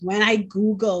When I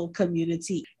Google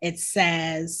community, it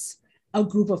says a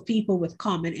group of people with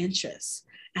common interests.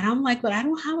 And I'm like, but I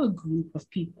don't have a group of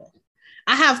people.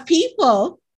 I have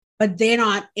people, but they're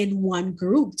not in one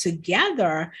group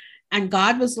together. And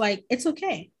God was like, it's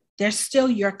okay. They're still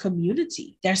your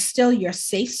community. They're still your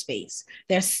safe space.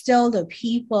 They're still the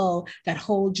people that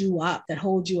hold you up, that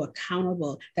hold you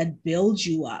accountable, that build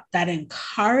you up, that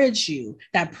encourage you,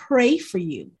 that pray for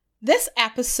you. This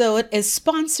episode is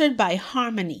sponsored by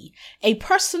Harmony, a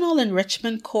personal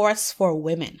enrichment course for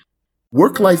women.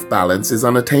 Work-life balance is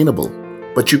unattainable,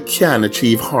 but you can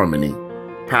achieve harmony.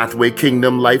 Pathway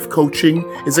Kingdom Life Coaching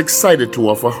is excited to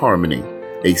offer Harmony,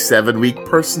 a 7-week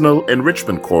personal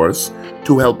enrichment course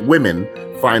to help women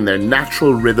find their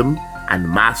natural rhythm and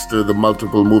master the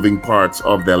multiple moving parts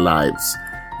of their lives.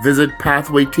 Visit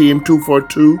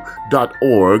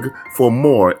pathwayteam242.org for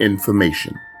more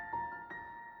information.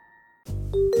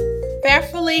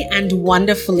 Fearfully and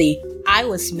wonderfully, I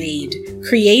was made,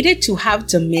 created to have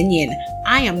dominion.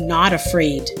 I am not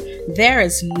afraid. There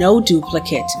is no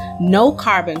duplicate, no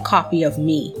carbon copy of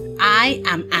me. I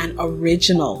am an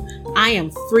original. I am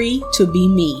free to be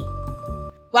me.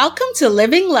 Welcome to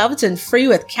Living Loved and Free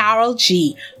with Carol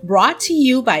G, brought to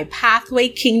you by Pathway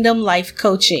Kingdom Life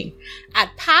Coaching.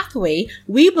 At Pathway,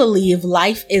 we believe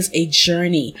life is a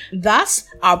journey. Thus,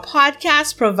 our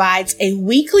podcast provides a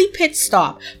weekly pit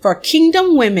stop for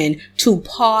Kingdom women to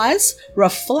pause,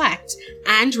 reflect,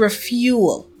 and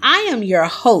refuel. I am your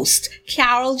host,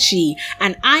 Carol G,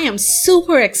 and I am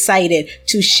super excited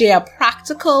to share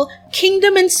practical,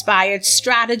 kingdom-inspired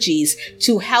strategies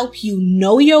to help you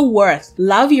know your worth,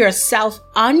 love yourself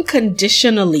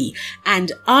unconditionally,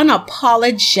 and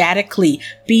unapologetically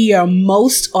be your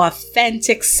most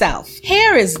authentic self.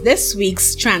 Here is this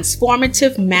week's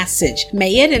transformative message.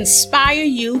 May it inspire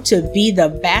you to be the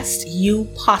best you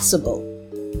possible.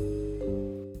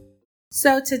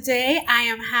 So today I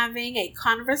am having a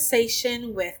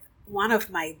conversation with one of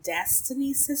my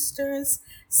Destiny sisters,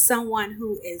 someone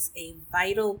who is a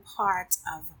vital part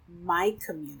of my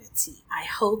community. I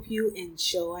hope you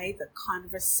enjoy the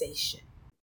conversation.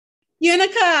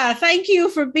 Unica, thank you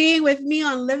for being with me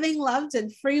on Living Loved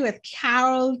and Free with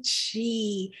Carol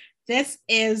G. This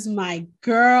is my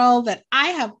girl that I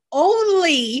have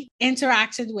only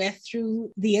interacted with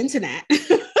through the internet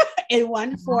in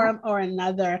one form or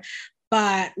another.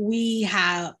 But we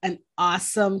have an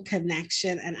awesome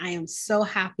connection, and I am so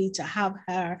happy to have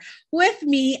her with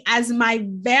me as my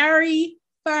very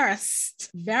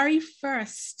first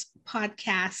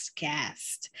podcast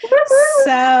guest.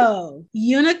 So,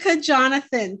 Unica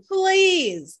Jonathan,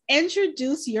 please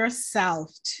introduce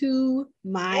yourself to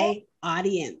my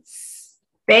audience.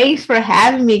 Thanks for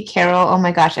having me, Carol. Oh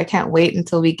my gosh, I can't wait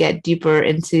until we get deeper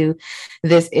into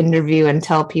this interview and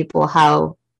tell people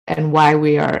how and why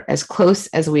we are as close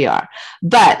as we are.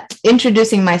 But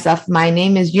introducing myself, my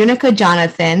name is Unica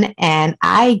Jonathan, and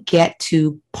I get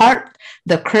to part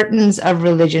the curtains of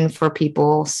religion for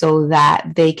people so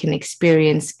that they can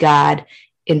experience God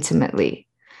intimately.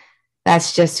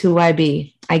 That's just who I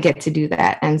be. I get to do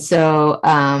that. And so,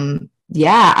 I'm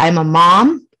a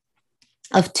mom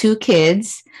of 2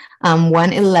 kids,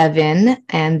 one 11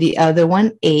 and the other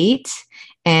one 8.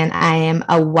 And I am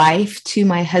a wife to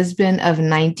my husband of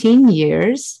 19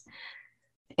 years.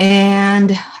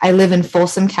 And I live in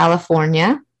Folsom,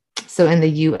 California, so in the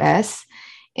U.S.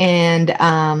 And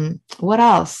what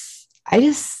else?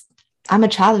 I'm a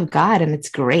child of God, and it's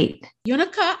great.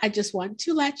 Unica, I just want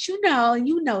to let you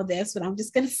know this, but I'm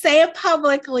just going to say it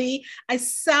publicly. I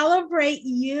celebrate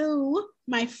you,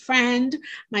 my friend,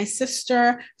 my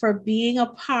sister, for being a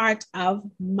part of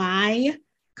my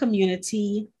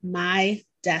community, my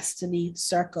Destiny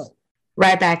circle.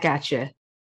 Right back at you.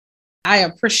 I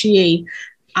appreciate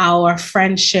our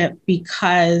friendship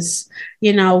because,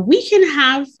 we can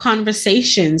have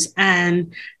conversations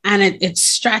and it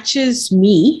stretches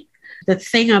me. The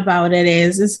thing about it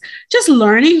is just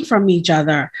learning from each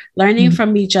other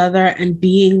and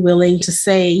being willing to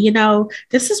say,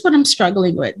 this is what I'm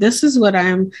struggling with. This is what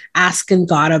I'm asking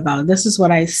God about. This is what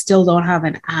I still don't have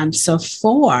an answer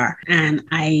for. And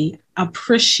I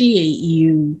appreciate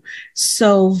you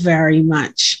so very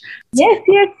much.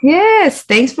 Yes.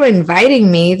 Thanks for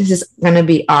inviting me. This is going to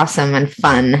be awesome and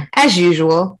fun, as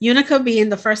usual. Unica being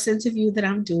the first interview that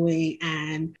I'm doing,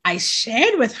 and I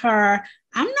shared with her,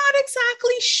 I'm not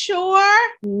exactly sure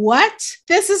what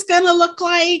this is going to look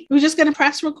like. We're just going to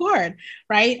press record,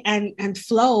 right? And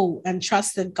flow and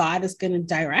trust that God is going to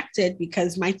direct it,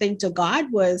 because my thing to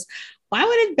God was, why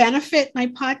would it benefit my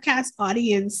podcast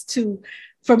audience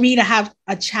for me to have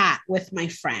a chat with my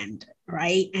friend?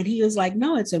 right? And he was like,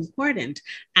 no, it's important.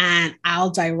 And I'll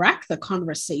direct the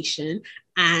conversation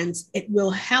and it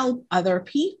will help other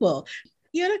people.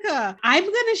 Unica, I'm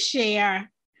going to share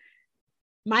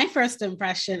my first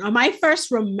impression or my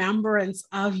first remembrance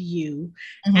of you.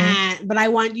 Mm-hmm. But I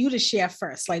want you to share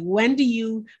first. Like, when do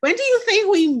you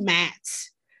think we met?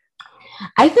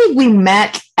 I think we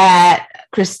met at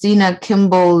Christina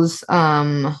Kimball's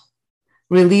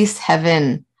Release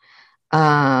Heaven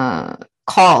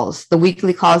calls, the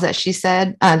weekly calls that she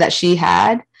said that she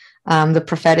had, the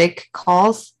prophetic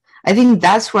calls. I think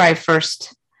that's where I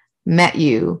first met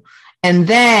you. And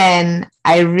then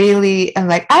I'm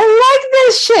like, I like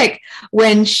this chick.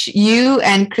 When you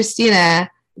and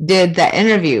Christina did that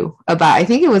interview about, I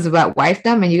think it was about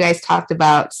wifedom, and you guys talked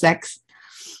about sex.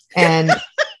 And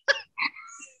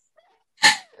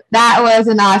that was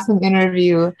an awesome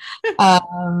interview.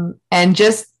 And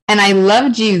I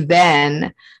loved you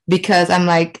then because I'm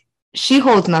like, she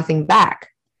holds nothing back.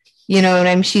 You know what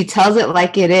I mean? She tells it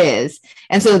like it is.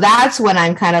 And so that's when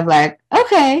I'm kind of like,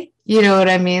 okay, you know what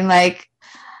I mean? Like,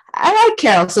 I like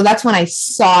Carol. So that's when I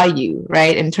saw you,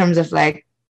 right? In terms of like,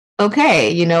 okay,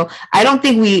 you know, I don't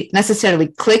think we necessarily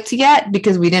clicked yet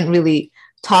because we didn't really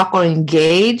talk or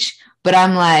engage, but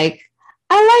I'm like,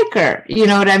 I like her. You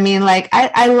know what I mean? Like,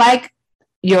 I like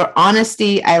your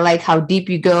honesty. I like how deep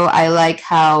you go. I like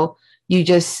how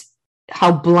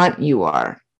blunt you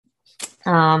are.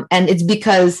 And it's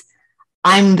because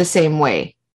I'm the same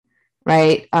way.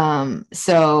 Right.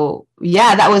 So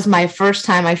yeah, that was my first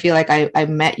time I feel like I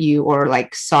met you or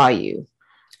like saw you.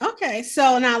 Okay.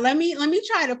 So now let me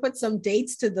try to put some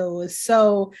dates to those.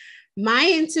 So my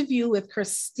interview with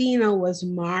Christina was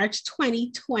March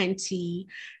 2020,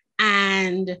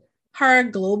 and her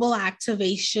global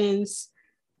activations,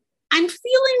 I'm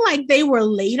feeling like they were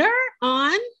later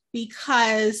on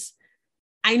because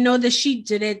I know that she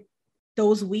did it,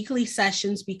 those weekly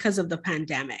sessions, because of the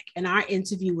pandemic. And our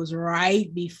interview was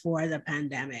right before the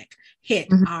pandemic hit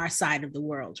our side of the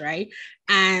world, right?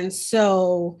 And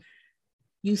so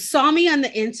you saw me on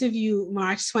the interview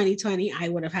March 2020. I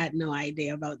would have had no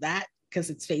idea about that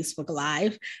because it's Facebook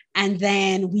Live. And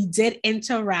then we did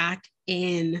interact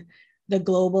in the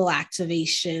global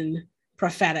activation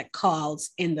prophetic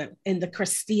calls in the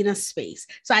Christina space.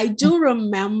 So I do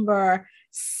remember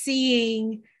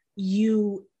seeing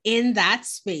you in that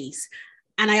space.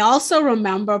 And I also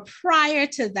remember prior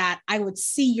to that, I would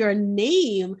see your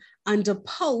name under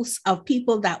posts of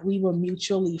people that we were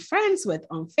mutually friends with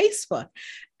on Facebook.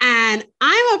 And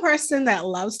I'm a person that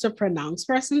loves to pronounce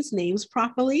persons' names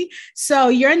properly. So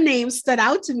your name stood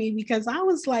out to me because I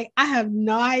was like, I have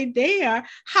no idea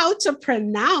how to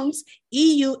pronounce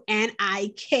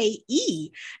Eunike.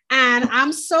 And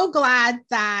I'm so glad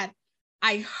that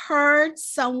I heard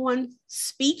someone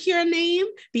speak your name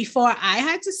before I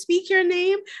had to speak your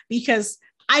name, because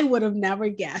I would have never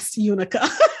guessed Unica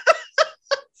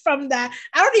from that.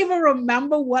 I don't even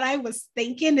remember what I was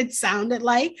thinking it sounded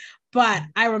like, but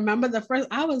I remember the first,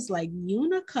 I was like,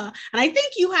 Unica. And I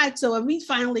think you had to, when we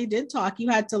finally did talk, you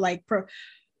had to like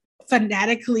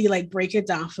phonetically like break it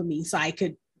down for me so I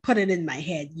could put it in my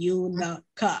head,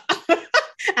 Unica.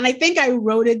 And I think I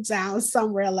wrote it down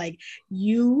somewhere like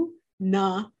Unica.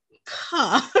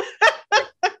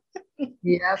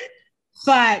 Yep.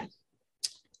 But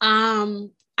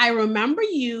I remember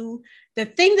you. The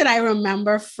thing that I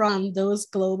remember from those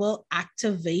global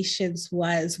activations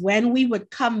was when we would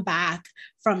come back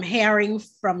from hearing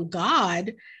from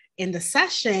God in the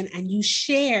session, and you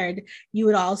shared, you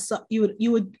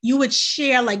would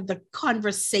share like the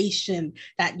conversation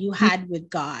that you had with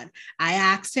God. I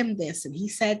asked him this and he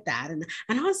said that, and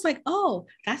I was like, oh,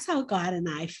 that's how God and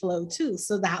I flow too.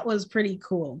 So that was pretty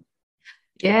cool.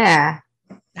 Yeah.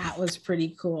 That was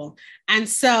pretty cool. And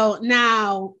so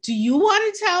now, do you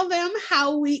want to tell them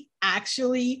how we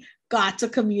actually got to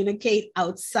communicate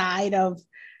outside of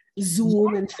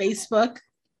Zoom and Facebook?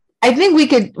 I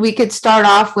think we could start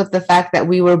off with the fact that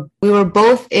we were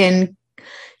both in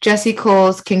Jesse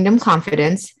Cole's Kingdom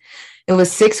Confidence. It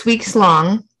was 6 weeks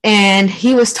long, and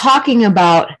he was talking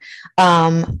about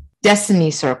destiny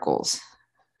circles,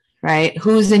 right?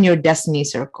 Who's in your destiny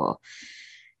circle?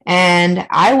 And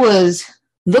I was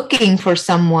looking for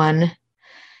someone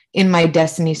in my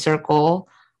destiny circle,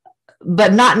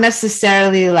 but not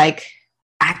necessarily like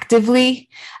actively.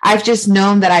 I've just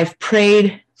known that I've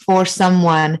prayed for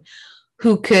someone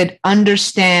who could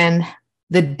understand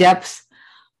the depth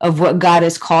of what God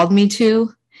has called me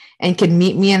to and can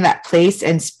meet me in that place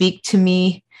and speak to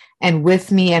me and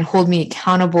with me and hold me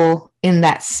accountable in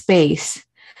that space.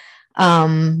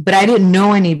 But I didn't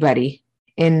know anybody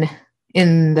in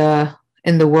the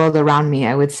in the world around me,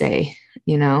 I would say,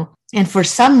 you know. And for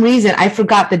some reason, I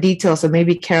forgot the details. So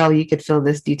maybe Carol, you could fill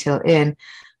this detail in.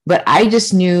 But I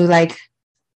just knew, like,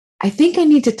 I think I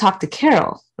need to talk to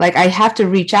Carol. Like, I have to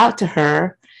reach out to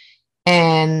her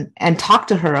and talk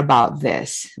to her about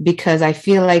this, because I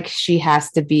feel like she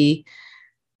has to be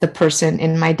the person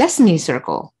in my destiny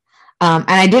circle. And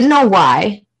I didn't know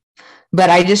why, but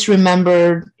I just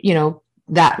remembered, you know,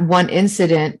 that one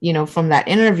incident, you know, from that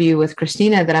interview with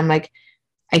Christina, that I'm like,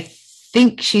 I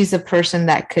think she's the person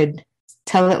that could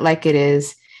tell it like it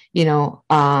is, you know,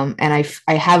 and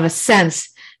I have a sense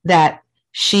that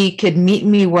she could meet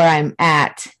me where I'm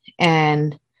at,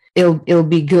 and it'll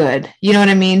be good. You know what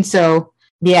I mean? So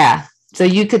yeah. So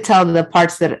you could tell the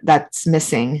parts that's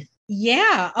missing.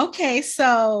 Yeah. Okay.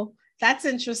 So that's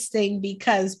interesting,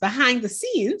 because behind the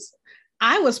scenes,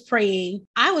 I was praying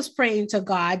to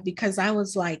God, because I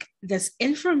was like, this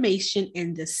information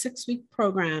in this 6-week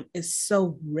program is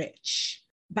so rich.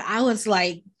 But I was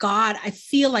like, God, I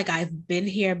feel like I've been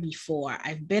here before.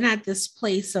 I've been at this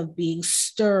place of being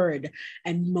stirred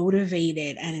and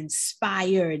motivated and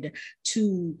inspired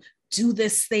to do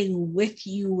this thing with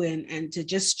you, and to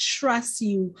just trust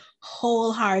you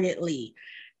wholeheartedly.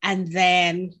 And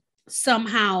then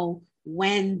somehow,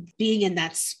 when being in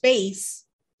that space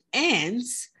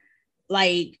ends,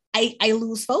 like I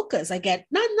lose focus. I get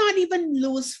not even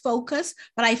lose focus,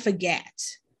 but I forget.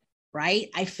 Right?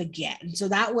 I forget. And so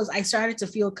I started to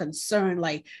feel concerned,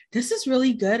 like, this is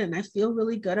really good. And I feel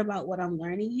really good about what I'm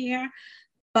learning here.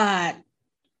 But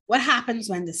what happens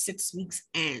when the 6 weeks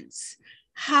ends?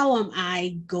 How am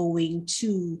I going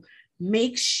to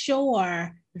make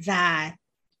sure that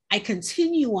I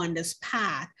continue on this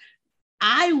path?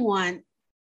 And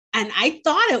I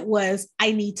thought it was,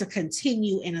 I need to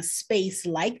continue in a space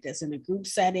like this, in a group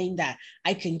setting, that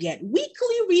I can get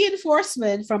weekly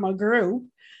reinforcement from a group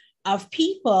of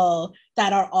people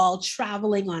that are all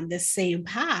traveling on this same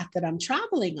path that I'm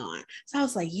traveling on. So I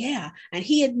was like, yeah. And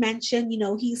he had mentioned, you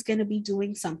know, he's going to be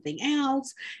doing something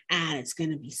else, and it's going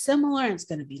to be similar, and it's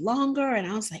going to be longer. And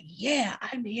I was like, yeah,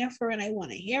 I'm here for it. I want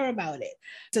to hear about it.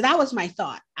 So that was my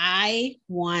thought. I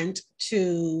want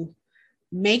to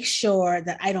make sure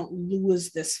that I don't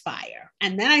lose this fire.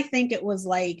 And then I think it was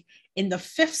like in the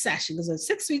 5th session, because it was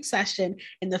a 6-week session.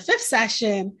 In the 5th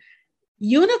session,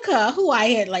 Unica, who I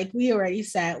had, like we already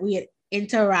said, we had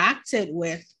interacted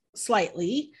with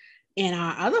slightly in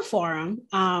our other forum,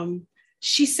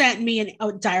 she sent me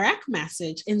a direct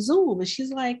message in Zoom, and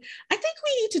she's like, I think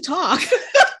we need to talk. And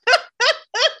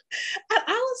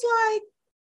I was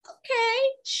like, okay,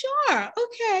 sure.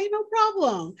 Okay, no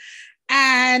problem.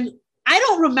 And I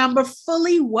don't remember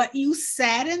fully what you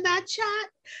said in that chat,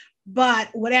 but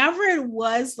whatever it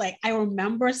was, like, I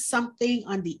remember something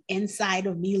on the inside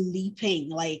of me leaping,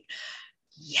 like,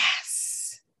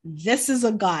 yes, this is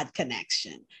a God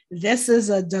connection. This is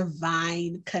a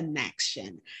divine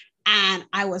connection. And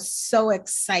I was so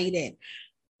excited.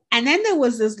 And then there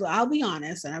was this, I'll be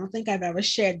honest, and I don't think I've ever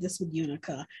shared this with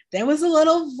Unica. There was a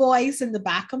little voice in the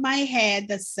back of my head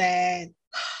that said,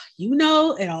 you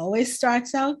know, it always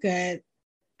starts out good,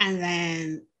 and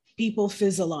then people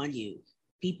fizzle on you.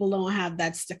 People don't have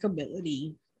that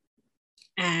stickability.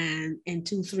 And in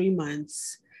 2-3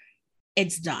 months,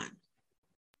 it's done.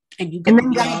 And you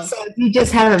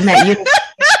just haven't met you.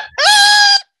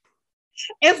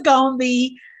 You're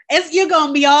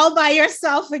gonna be all by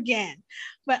yourself again.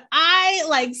 But I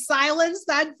like silenced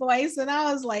that voice, and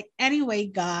I was like, anyway,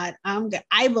 God,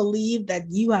 I believe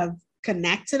that you have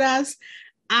connected us.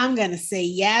 I'm gonna say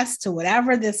yes to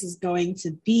whatever this is going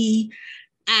to be.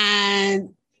 And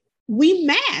we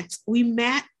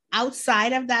met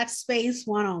outside of that space,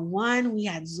 one-on-one. We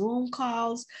had Zoom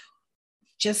calls,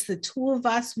 just the two of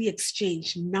us. We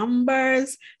exchanged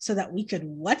numbers so that we could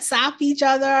WhatsApp each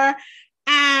other.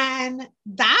 And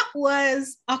that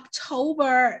was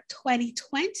October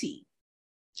 2020.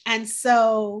 And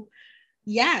so,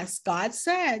 yes, God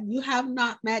said, you have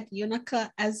not met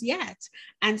Unica as yet.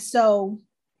 And so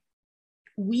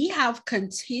we have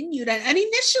continued, and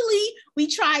initially we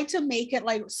tried to make it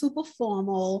like super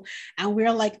formal, and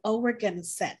we're like, oh, we're going to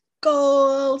set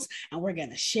goals, and we're going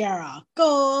to share our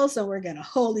goals, and we're going to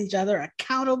hold each other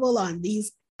accountable on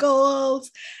these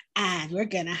goals, and we're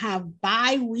going to have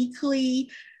bi-weekly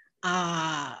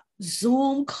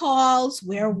Zoom calls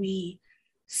where we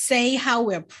say how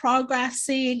we're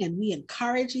progressing, and we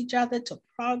encourage each other to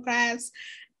progress.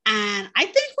 And I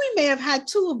think we may have had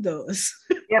 2 of those.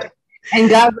 Yep.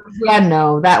 And God, yeah,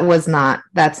 no, that's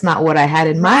not what I had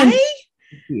in mind.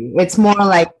 It's more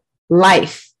like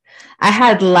life. I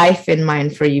had life in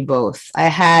mind for you both. I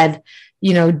had,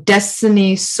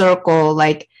 destiny circle,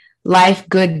 like life,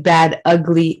 good, bad,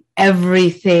 ugly,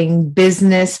 everything,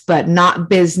 business, but not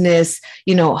business,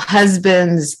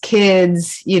 husbands,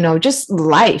 kids, just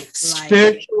life,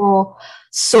 spiritual,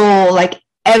 soul, like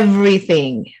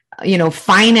everything,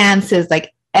 finances,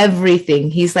 like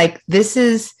everything. He's like,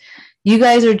 you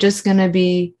guys are just going to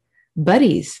be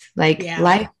buddies, like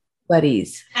life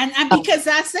buddies. And because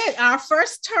that's it, our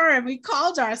first term, we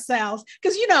called ourselves,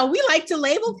 because we like to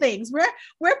label things.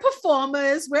 We're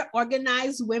performers, we're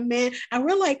organized women, and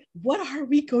we're like, what are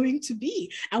we going to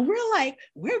be? And we're like,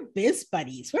 we're biz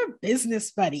buddies, we're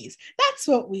business buddies. That's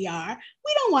what we are.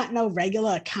 We don't want no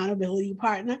regular accountability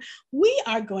partner. We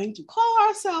are going to call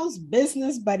ourselves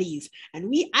business buddies.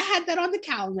 And I had that on the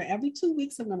calendar. Every 2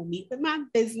 weeks, I'm going to meet with my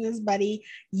business buddy,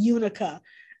 Unica.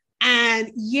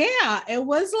 And it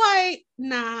was like,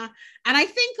 nah. And I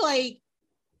think like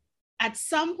at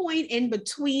some point in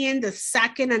between the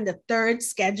second and the third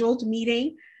scheduled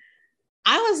meeting,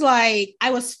 I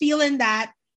was feeling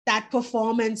that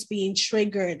performance being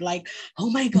triggered, like, oh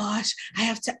my gosh, I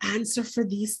have to answer for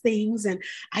these things. And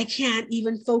I can't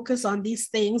even focus on these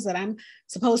things that I'm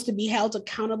supposed to be held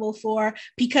accountable for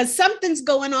because something's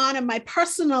going on in my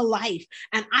personal life.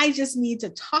 And I just need to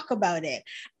talk about it.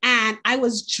 And I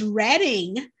was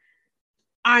dreading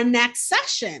our next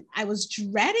session. I was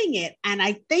dreading it. And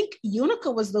I think Unica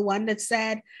was the one that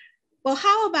said, well,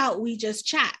 how about we just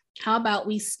chat? How about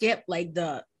we skip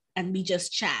and we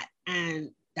just chat? And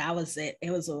that was it.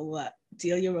 It was what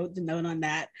Delia wrote the note on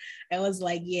that. It was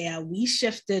like, we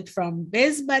shifted from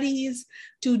biz buddies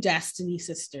to destiny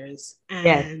sisters.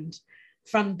 And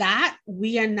from that,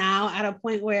 we are now at a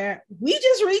point where we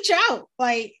just reach out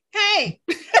like, hey,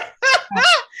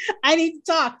 I need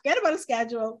to talk. Forget about a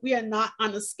schedule. We are not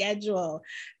on a schedule.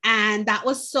 And that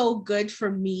was so good for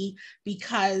me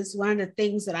because one of the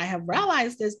things that I have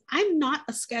realized is I'm not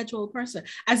a scheduled person.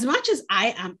 As much as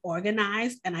I am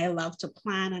organized and I love to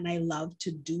plan and I love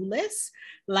to-do lists,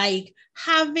 like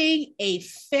having a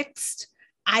fixed,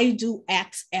 I do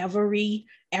X every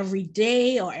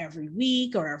day or every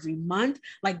week or every month,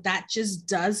 like that just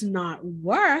does not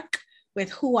work with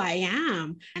who I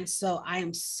am. And so I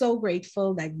am so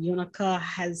grateful that Unica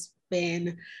has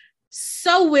been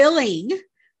so willing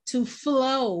to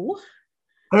flow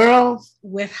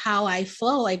with how I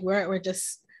flow. Like we're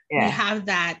just, we have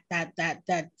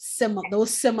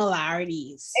those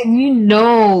similarities. And you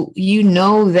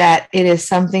know that it is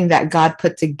something that God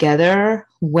put together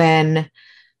when,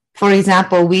 for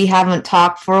example, we haven't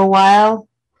talked for a while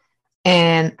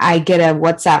and I get a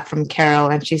WhatsApp from Carol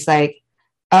and she's like,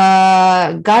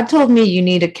 God told me you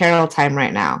need a Carol time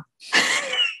right now.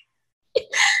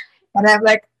 And I'm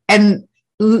like, and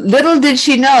little did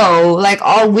she know, like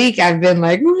all week I've been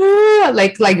like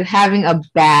having a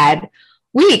bad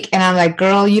week. And I'm like,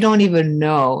 girl, you don't even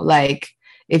know. Like,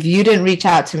 if you didn't reach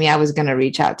out to me, I was going to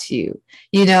reach out to you,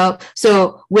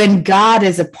 So when God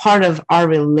is a part of our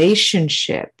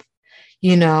relationship,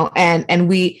 and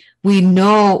we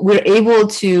know we're able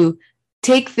to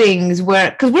take things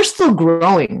because we're still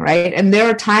growing, right? And there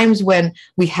are times when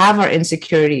we have our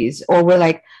insecurities or we're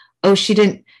like, oh, she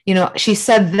didn't, she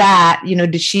said that,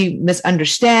 did she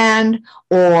misunderstand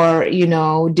or,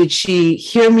 did she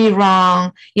hear me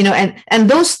wrong? And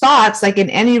those thoughts, like in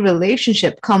any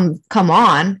relationship come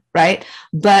on, right?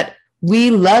 But we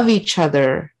love each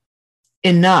other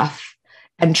enough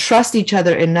and trust each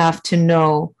other enough to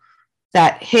know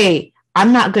that, hey,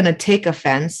 I'm not going to take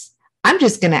offense. I'm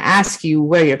just going to ask you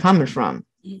where you're coming from.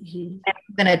 Mm-hmm. And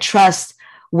I'm going to trust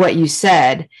what you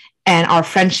said. And our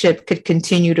friendship could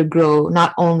continue to grow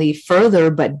not only further,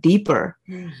 but deeper.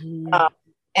 Mm-hmm.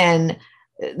 And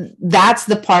that's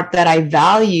the part that I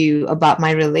value about my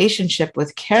relationship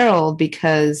with Carol,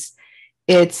 because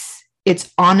it's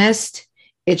honest,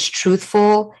 it's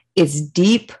truthful, it's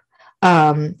deep.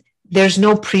 There's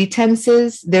no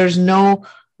pretenses. There's no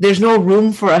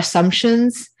room for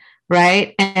assumptions.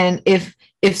 Right. And if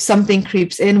something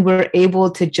creeps in, we're able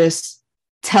to just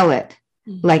tell it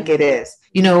like it is.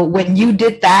 When you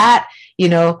did that,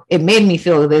 it made me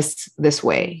feel this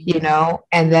way,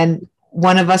 and then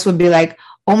one of us would be like,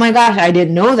 oh my gosh, I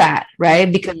didn't know that. Right.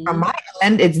 Because from my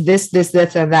end, it's this,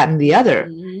 and that, and the other.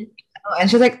 And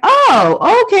she's like,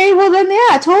 oh, okay, well then,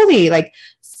 yeah, totally. Like,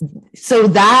 so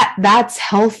that's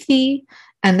healthy.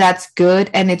 And that's good.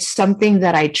 And it's something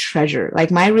that I treasure. Like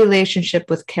my relationship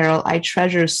with Carol, I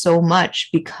treasure so much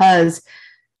because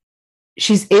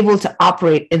she's able to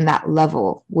operate in that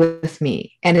level with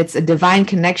me. And it's a divine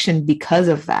connection because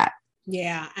of that.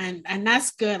 Yeah. And that's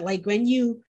good. Like when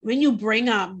you bring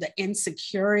up the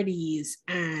insecurities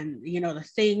and, the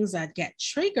things that get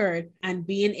triggered and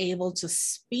being able to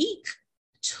speak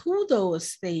to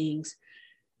those things,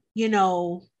 you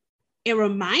know, it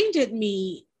reminded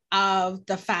me of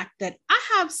the fact that I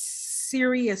have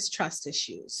serious trust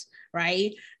issues,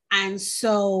 right? And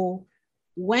so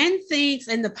when things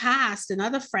in the past, in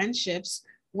other friendships,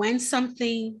 when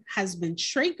something has been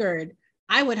triggered,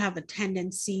 I would have a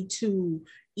tendency to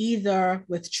either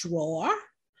withdraw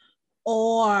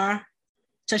or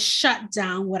to shut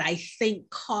down what I think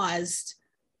caused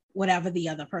whatever the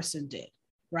other person did,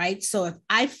 right? So if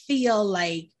I feel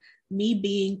like me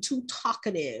being too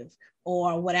talkative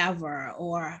or whatever,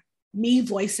 or me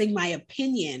voicing my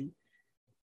opinion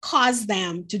caused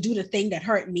them to do the thing that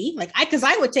hurt me, like because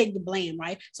I would take the blame,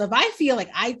 right? So if I feel like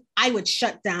I would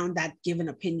shut down that given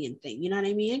opinion thing, you know what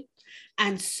I mean?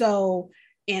 And so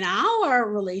in our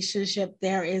relationship,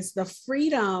 there is the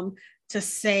freedom to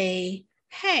say,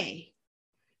 hey,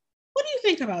 what do you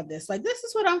think about this? Like, this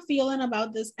is what I'm feeling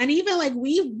about this. And even like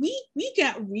we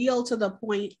get real to the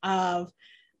point of,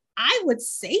 I would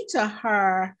say to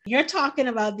her, you're talking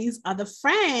about these other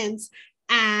friends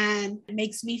and it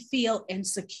makes me feel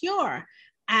insecure.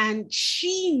 And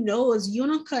she knows,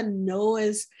 Unica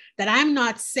knows that I'm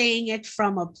not saying it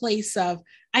from a place of,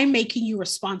 I'm making you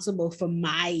responsible for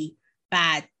my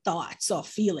bad thoughts or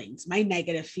feelings, my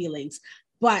negative feelings.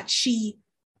 But she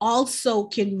also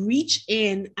can reach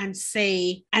in and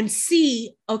say and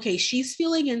see, okay, she's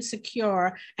feeling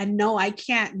insecure. And no, I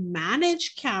can't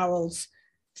manage Carol's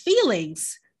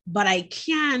feelings, but I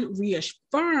can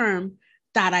reaffirm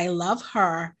that I love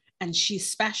her and she's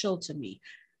special to me.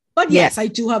 But yes, I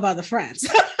do have other friends.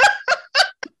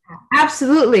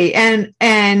 Absolutely. And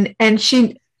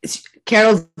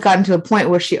Carol's gotten to a point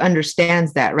where she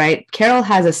understands that, right? Carol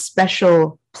has a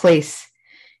special place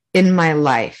in my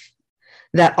life,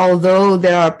 that although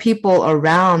there are people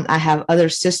around, I have other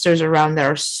sisters around that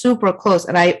are super close,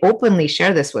 and I openly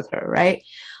share this with her, right?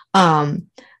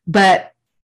 But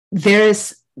there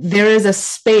is a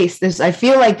space. I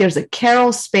feel like there's a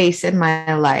Carol space in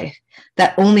my life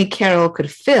that only Carol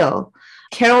could fill.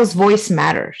 Carol's voice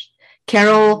matters.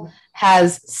 Carol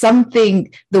has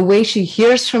something, the way she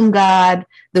hears from God,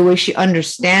 the way she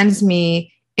understands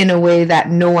me in a way that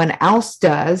no one else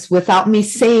does without me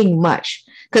saying much.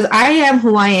 Because I am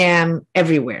who I am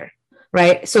everywhere,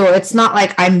 right? So it's not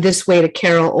like I'm this way to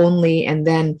Carol only, and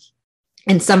then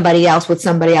in somebody else with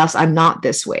somebody else, I'm not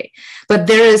this way. But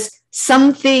there is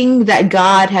something that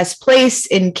God has placed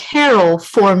in Carol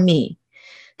for me.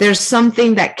 There's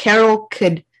something that Carol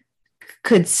could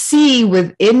see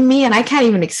within me, and I can't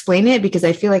even explain it because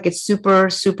I feel like it's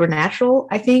supernatural,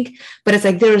 I think. But it's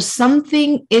like there is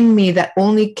something in me that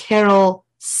only Carol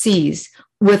sees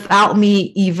without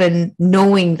me even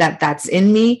knowing that that's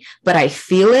in me, but I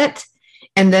feel it.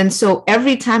 And then so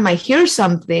every time I hear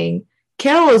something,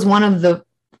 Carol is one of the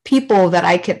people that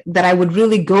I would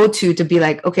really go to be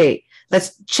like, okay,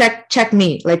 let's check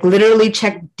me, like literally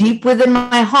check deep within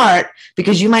my heart,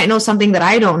 because you might know something that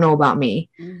I don't know about me,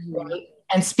 right?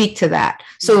 And speak to that.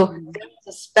 So there's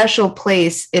a special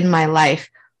place in my life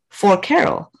for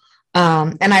Carol.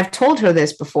 And I've told her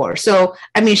this before. So,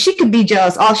 I mean, she could be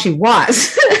jealous all she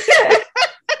wants.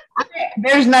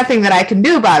 There's nothing that I can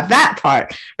do about that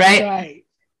part, right?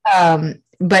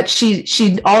 But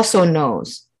she also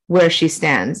knows where she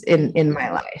stands in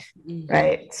my life,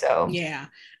 right? So yeah,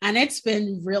 and it's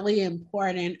been really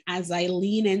important as I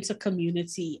lean into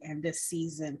community and this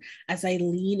season, as I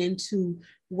lean into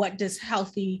what does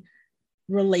healthy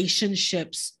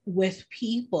relationships with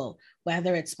people,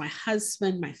 whether it's my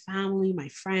husband, my family, my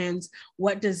friends,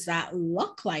 what does that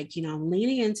look like? You know, I'm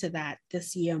leaning into that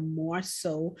this year more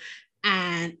so.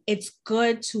 And it's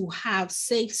good to have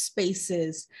safe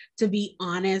spaces to be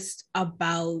honest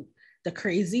about the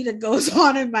crazy that goes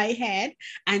on in my head,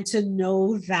 and to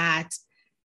know that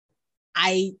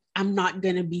I'm not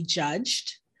going to be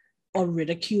judged or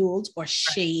ridiculed or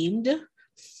shamed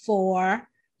for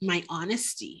my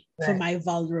honesty, right, for my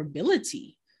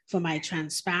vulnerability, for my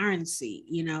transparency,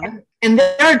 you know? And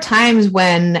there are times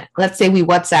when, let's say we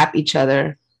WhatsApp each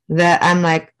other, that I'm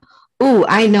like, ooh,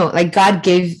 I know, like God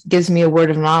gives me a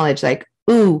word of knowledge, like,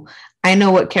 ooh, I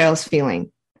know what Carol's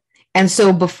feeling. And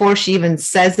so before she even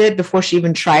says it, before she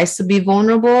even tries to be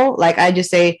vulnerable, like I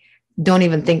just say, don't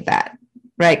even think that,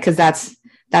 right? Because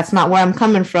that's not where I'm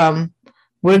coming from.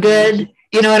 We're good.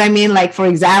 You know what I mean? Like, for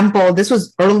example, this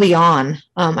was early on.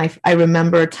 I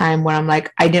remember a time where I'm like,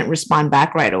 I didn't respond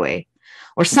back right away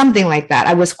or something like that.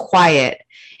 I was quiet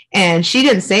and she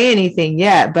didn't say anything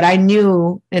yet, but I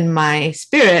knew in my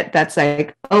spirit that's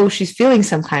like, oh, she's feeling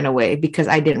some kind of way because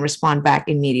I didn't respond back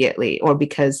immediately, or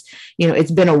because, you know,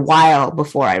 it's been a while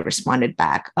before I responded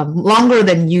back, longer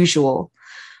than usual.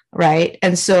 Right.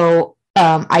 And so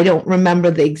I don't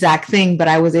remember the exact thing, but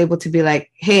I was able to be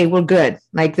like, hey, we're good.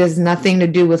 Like, there's nothing to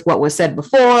do with what was said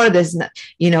before. There's no,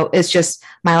 it's just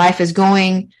my life is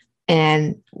going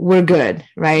and we're good,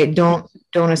 right? Don't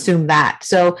assume that.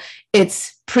 So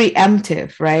it's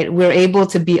preemptive, right? We're able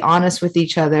to be honest with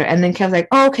each other. And then Kev's like,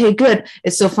 oh, okay, good.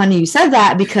 It's so funny you said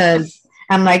that, because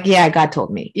I'm like, yeah, God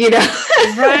told me,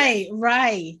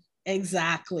 Right.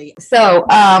 Exactly. So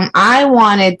I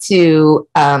wanted to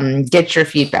get your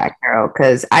feedback, Carol,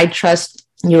 because I trust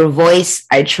your voice.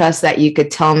 I trust that you could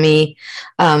tell me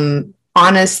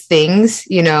honest things,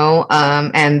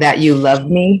 and that you love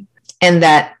me, and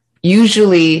that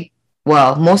usually,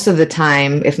 well, most of the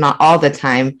time, if not all the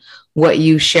time, what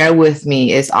you share with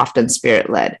me is often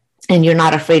spirit-led. And you're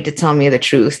not afraid to tell me the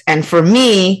truth. And for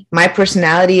me, my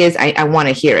personality is I want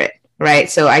to hear it, right?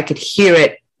 So I could hear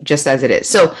it just as it is.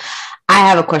 So I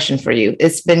have a question for you.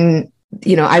 It's been,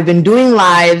 I've been doing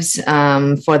lives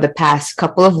for the past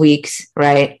couple of weeks,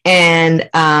 right? And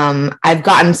I've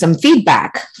gotten some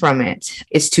feedback from it.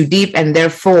 It's too deep, and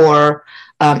therefore,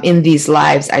 in these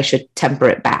lives, I should temper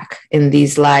it back. In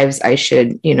these lives, I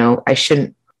shouldn't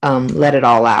let it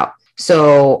all out.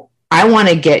 So I want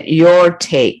to get your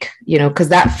take, because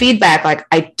that feedback, like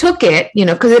I took it,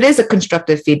 because it is a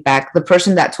constructive feedback. The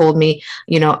person that told me,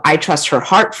 I trust her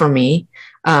heart for me.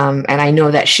 And I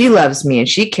know that she loves me and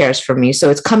she cares for me. So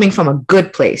it's coming from a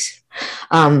good place.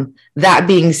 That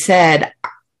being said,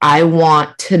 I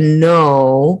want to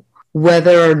know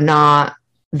whether or not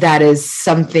that is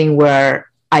something where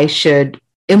I should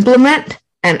implement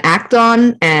and act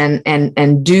on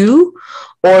and do.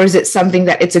 Or is it something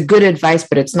that it's a good advice,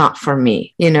 but it's not for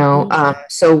me,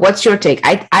 So what's your take?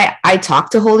 I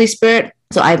talked to Holy Spirit.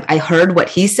 So I heard what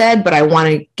he said, but I want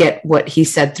to get what he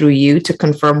said through you to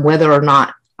confirm whether or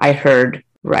not I heard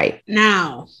right.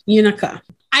 Now, Unica,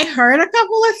 I heard a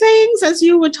couple of things as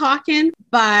you were talking,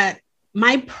 but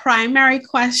my primary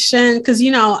question, because,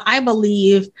 I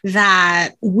believe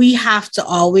that we have to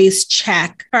always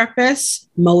check purpose,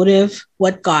 motive,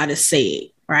 what God is saying,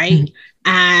 right? Mm-hmm.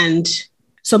 And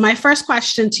so my first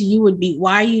question to you would be,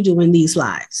 why are you doing these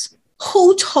lives?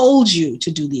 Who told you to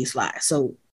do these lives?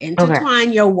 So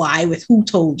intertwine your why with who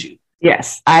told you.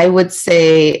 Yes, I would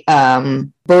say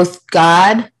both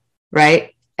God,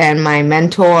 right, and my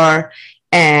mentor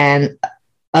and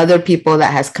other people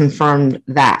that has confirmed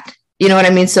that. You know what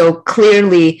I mean? So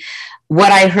clearly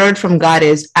what I heard from God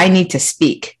is I need to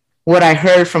speak. What I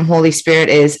heard from Holy Spirit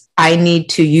is I need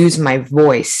to use my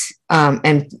voice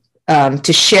and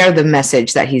to share the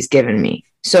message that he's given me.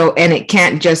 So, and it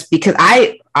can't just, because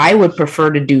I would prefer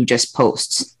to do just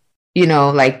posts,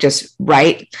 like just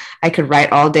write. I could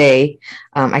write all day.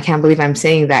 I can't believe I'm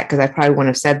saying that, because I probably wouldn't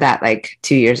have said that like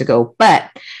 2 years ago,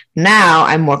 but now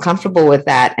I'm more comfortable with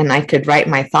that. And I could write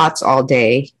my thoughts all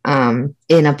day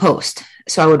in a post.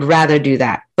 So I would rather do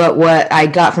that. But what I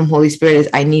got from Holy Spirit is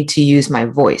I need to use my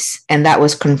voice. And that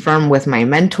was confirmed with my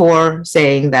mentor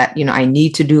saying that, I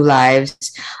need to do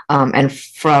lives. And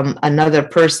from another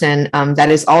person that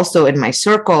is also in my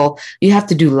circle, you have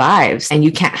to do lives and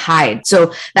you can't hide.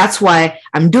 So that's why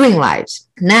I'm doing lives.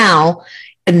 Now,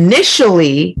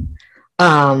 initially,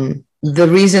 the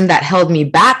reason that held me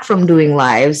back from doing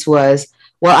lives was,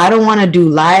 well, I don't want to do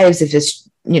lives if it's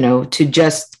to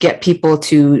just get people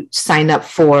to sign up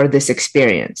for this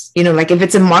experience. Like if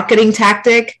it's a marketing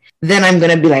tactic, then I'm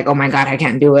going to be like, oh my God, I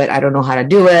can't do it. I don't know how to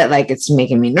do it. Like it's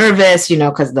making me nervous,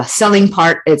 because the selling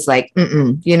part, it's like,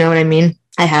 you know what I mean?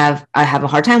 I have a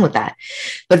hard time with that.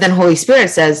 But then Holy Spirit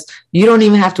says, you don't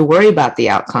even have to worry about the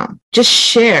outcome. Just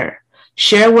share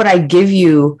what I give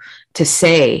you to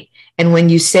say. And when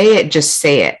you say it, just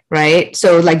say it, right?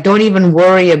 So like, don't even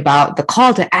worry about the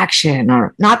call to action,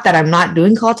 or not that I'm not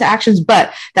doing call to actions,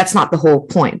 but that's not the whole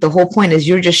point. The whole point is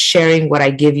you're just sharing what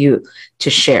I give you to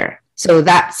share. So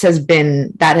that has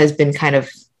been kind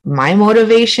of my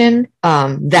motivation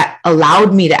that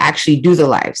allowed me to actually do the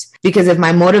lives. Because if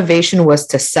my motivation was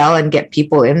to sell and get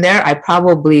people in there, I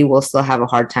probably will still have a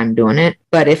hard time doing it.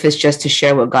 But if it's just to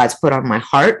share what God's put on my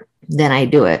heart, then I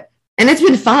do it. And it's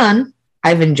been fun.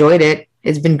 I've enjoyed it.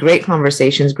 It's been great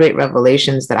conversations, great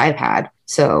revelations that I've had.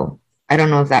 So I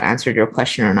don't know if that answered your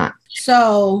question or not.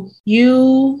 So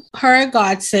you heard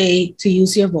God say to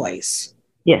use your voice.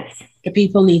 Yes. The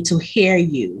people need to hear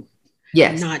you.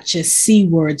 Yes. Not just see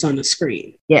words on the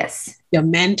screen. Yes. Your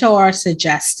mentor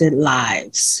suggested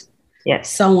lives. Yes.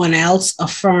 Someone else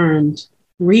affirmed,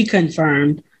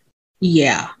 reconfirmed.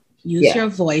 Yeah. Use your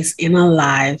voice in a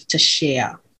live to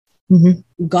share.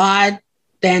 Mm-hmm. God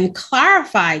then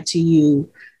clarified to you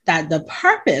that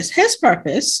his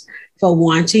purpose for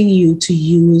wanting you to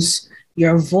use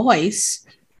your voice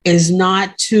is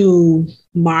not to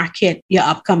market your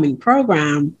upcoming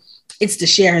program. It's to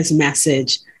share his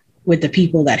message with the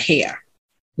people that hear.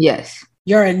 Yes.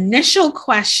 Your initial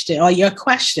question, or your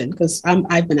question, because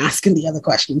I've been asking the other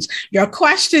questions. Your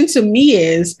question to me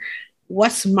is,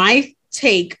 what's my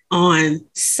take on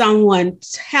someone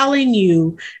telling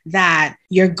you that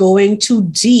you're going too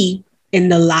deep in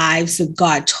the lives that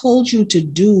God told you to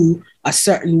do a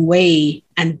certain way,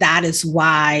 and that is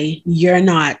why you're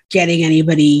not getting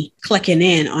anybody clicking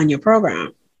in on your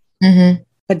program? Mm-hmm.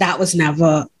 But that was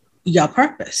never your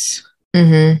purpose.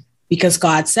 Mm-hmm. Because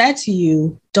God said to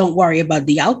you, don't worry about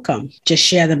the outcome. Just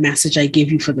share the message I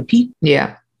give you for the people.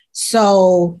 Yeah.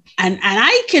 So, and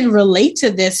I can relate to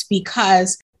this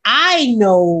because I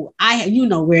know,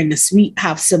 we're in this, we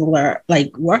have similar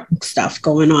like work stuff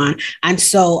going on. And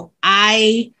so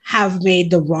I have made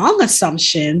the wrong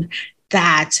assumption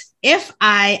that if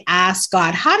I ask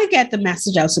God how to get the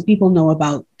message out so people know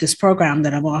about this program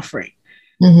that I'm offering,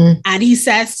 Mm-hmm. and he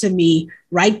says to me,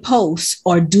 write posts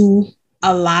or do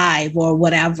a live or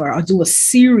whatever, or do a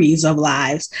series of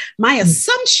lives. My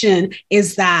assumption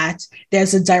is that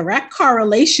there's a direct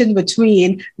correlation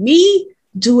between me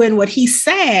doing what he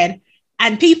said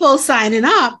and people signing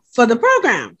up for the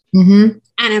program. Mm-hmm.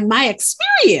 And in my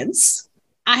experience,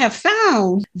 I have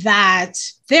found that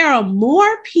there are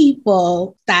more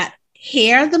people that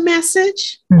hear the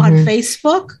message on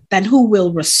Facebook than who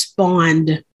will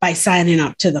respond by signing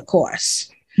up to the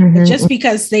course. But just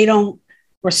because they don't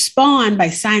respond by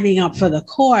signing up for the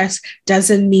course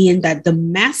doesn't mean that the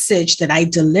message that I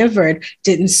delivered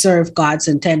didn't serve God's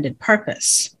intended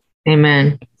purpose.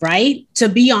 Amen. Right? To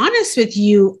be honest with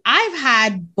you, I've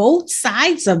had both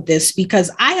sides of this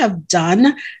because I have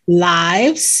done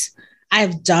lives,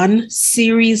 I've done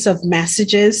series of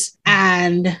messages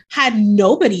and had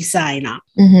nobody sign up.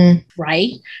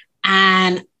 Right?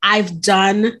 And I've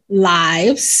done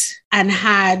lives and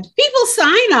had people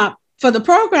sign up for the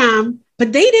program,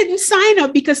 but they didn't sign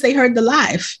up because they heard the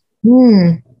live.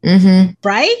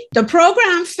 Right? The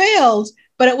program failed,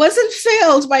 but it wasn't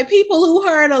failed by people who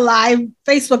heard a live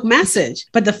Facebook message,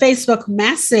 but the Facebook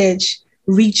message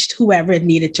reached whoever it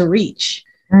needed to reach.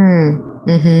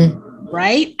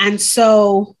 Right? And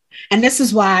so, and this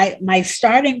is why my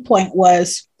starting point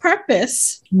was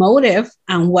purpose, motive,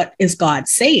 and what is God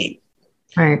saying?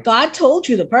 Right. God told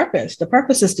you the purpose. The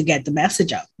purpose is to get the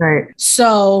message out. Right.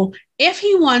 So if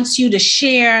he wants you to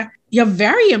share your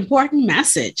very important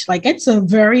message, like it's a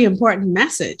very important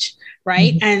message,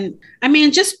 right? And I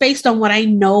mean, just based on what I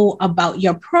know about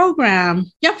your program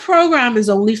is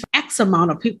only for X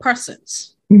amount of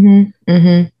persons.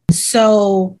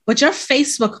 So, but your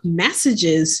Facebook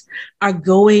messages are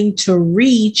going to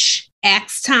reach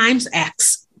X times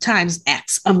X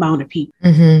amount of people.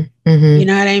 You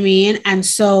know what I mean? And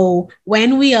so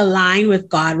when we align with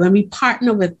God, when we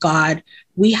partner with God,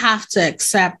 we have to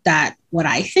accept that what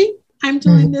I think I'm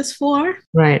doing this for.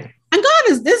 Right. And God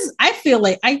is this, I feel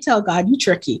like I tell God, you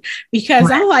tricky, because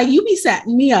I'm like, you be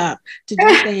setting me up to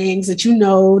do things that you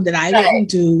know that I wouldn't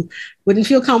do, wouldn't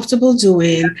feel comfortable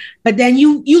doing. But then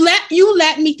you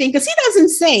let me think, because he doesn't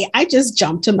say, I just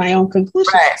jump to my own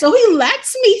conclusion. Right. So he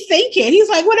lets me think it. He's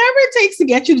like, whatever it takes to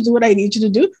get you to do what I need you to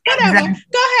do, whatever,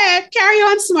 go ahead, carry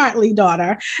on smartly,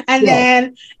 daughter. And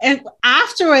then, and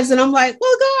afterwards, and I'm like,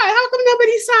 well, God, how come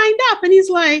nobody signed up? And he's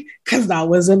like, because that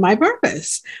wasn't my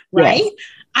purpose, right? Yes.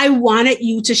 I wanted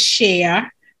you to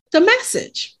share the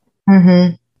message.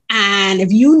 And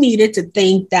if you needed to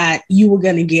think that you were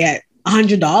going to get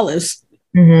 $100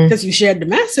 because you shared the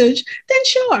message, then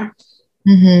sure.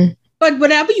 But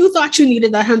whatever you thought you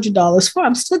needed that $100 for,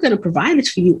 I'm still going to provide it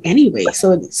for you anyway.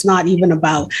 So it's not even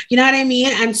about, you know what I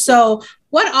mean? And so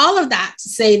what all of that to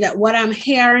say that what I'm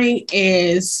hearing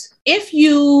is if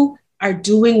you are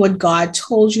doing what God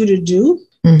told you to do,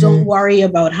 don't worry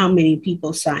about how many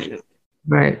people sign up.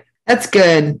 Right. That's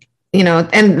good. You know,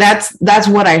 and that's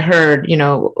what I heard, you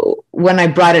know, when I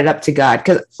brought it up to God,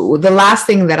 because the last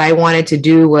thing that I wanted to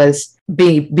do was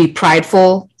be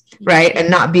prideful, right.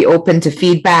 And not be open to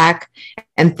feedback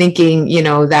and thinking, you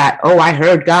know, that, oh, I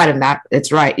heard God and that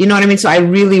it's right. You know what I mean? So I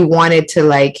really wanted to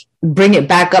like bring it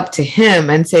back up to him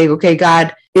and say, okay,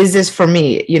 God, is this for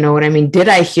me? You know what I mean? Did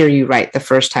I hear you right the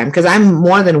first time? Because I'm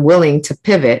more than willing to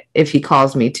pivot if he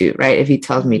calls me to, right. If he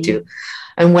tells me to.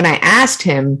 And when I asked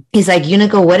him, he's like,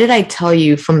 Unico, what did I tell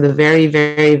you from the very,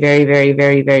 very, very, very,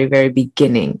 very, very, very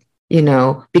beginning? You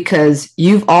know, because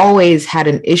you've always had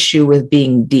an issue with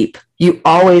being deep. You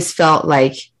always felt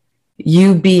like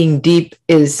you being deep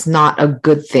is not a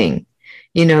good thing.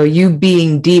 You know, you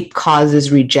being deep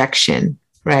causes rejection,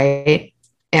 right?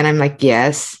 And I'm like,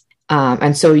 yes.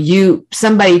 And so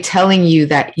somebody telling you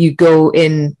that you go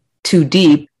in too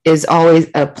deep is always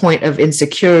a point of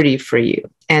insecurity for you.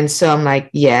 And so I'm like,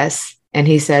 yes. And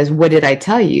he says, what did I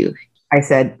tell you? I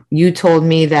said, you told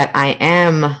me that I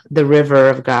am the river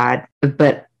of God,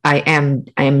 but I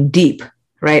am deep,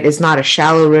 right? It's not a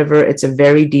shallow river. It's a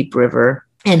very deep river.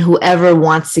 And whoever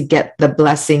wants to get the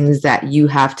blessings that you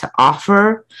have to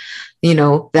offer, you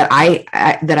know, that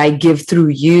I give through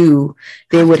you,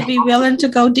 they would be willing to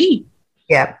go deep.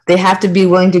 Yeah, they have to be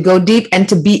willing to go deep and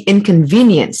to be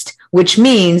inconvenienced, which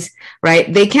means,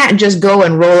 right, they can't just go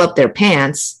and roll up their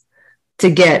pants to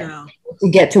get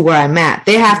to where I'm at.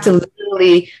 They have to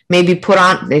literally maybe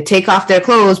they take off their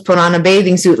clothes, put on a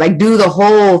bathing suit, like do the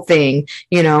whole thing,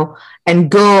 you know, and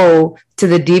go to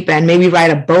the deep end, maybe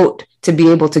ride a boat to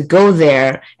be able to go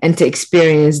there and to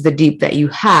experience the deep that you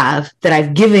have, that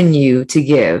I've given you to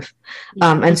give.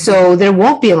 And so there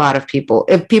won't be a lot of people.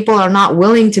 If people are not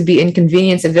willing to be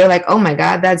inconvenienced, if they're like, oh my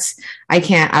God, I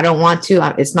can't, I don't want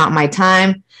to, it's not my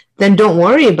time, then don't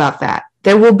worry about that.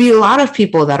 There will be a lot of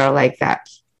people that are like that,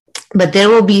 but there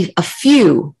will be a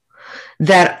few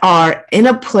that are in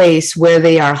a place where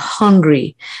they are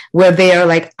hungry, where they are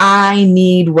like, I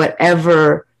need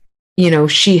whatever, you know,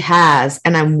 she has,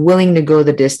 and I'm willing to go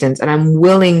the distance, and I'm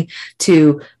willing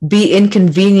to be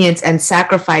inconvenienced and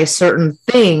sacrifice certain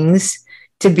things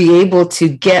to be able to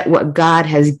get what God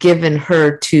has given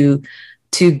her to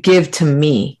give to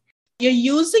me. You're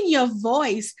using your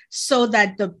voice so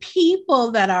that the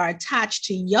people that are attached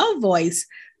to your voice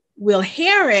will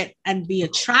hear it and be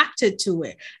attracted to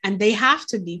it. And they have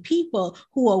to be people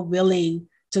who are willing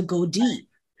to go deep,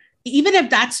 even if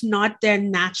that's not their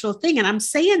natural thing. And I'm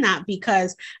saying that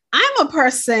because I'm a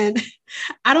person,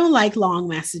 I don't like long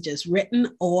messages,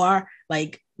 written or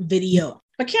like video.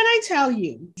 But can I tell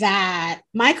you that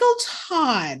Michael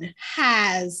Todd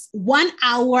has 1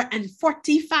 hour and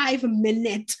 45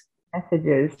 minute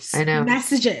messages? I know.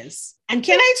 Messages. And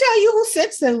can I tell you who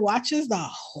sits and watches the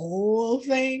whole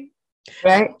thing?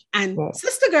 Right. And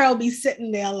Sister Girl be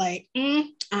sitting there like,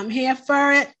 I'm here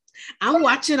for it. I'm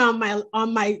watching on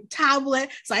my tablet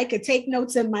so I could take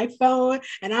notes in my phone.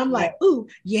 And I'm like, ooh,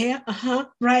 yeah,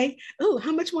 right. Ooh,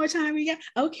 how much more time we got?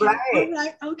 Okay, all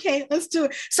right, okay, let's do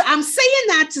it. So I'm saying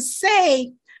that to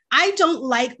say, I don't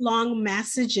like long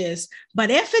messages, but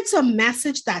if it's a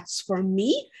message that's for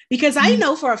me, because I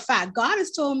know for a fact, God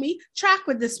has told me, track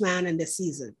with this man in this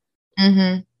season.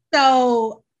 Mm-hmm.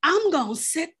 So I'm going to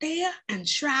sit there and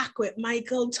track with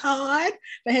Michael Todd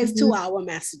for his 2-hour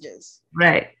messages.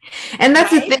 Right. And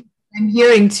that's the thing I'm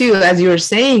hearing too, as you were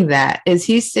saying that, is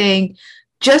he's saying,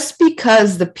 just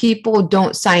because the people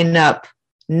don't sign up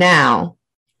now,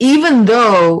 even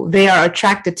though they are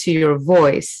attracted to your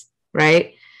voice,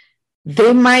 right?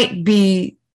 They might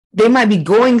be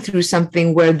going through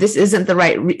something where this isn't the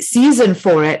right season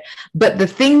for it, but the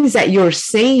things that you're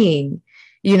saying,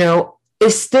 you know,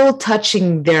 is still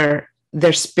touching their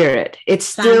spirit. It's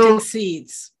still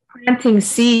planting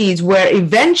seeds where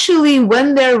eventually,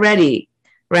 when they're ready,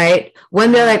 right?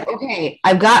 When they're like, okay,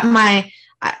 I got my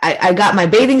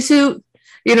bathing suit,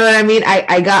 you know what I mean?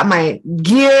 I got my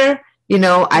gear, you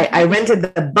know, I rented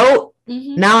the boat.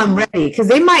 Now I'm ready, because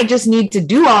they might just need to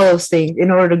do all those things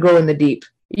in order to go in the deep.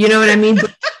 You know what I mean?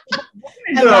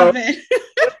 I love it.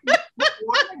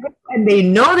 And they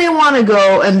know they want to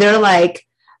go, and they're like,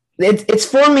 it's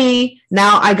for me.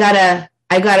 Now I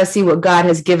gotta see what God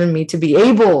has given me to be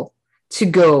able to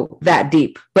go that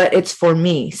deep, but it's for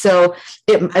me. So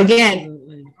it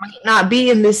might not be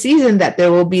in this season that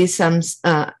there will be some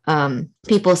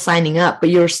people signing up, but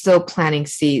you're still planting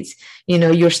seeds. You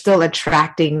know, you're still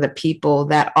attracting the people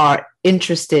that are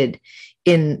interested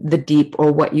in the deep,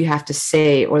 or what you have to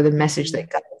say, or the message that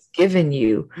God has given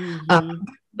you.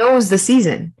 Knows the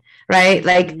season, right?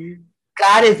 Like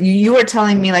God is, you were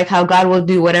telling me like how God will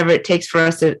do whatever it takes for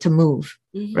us to move,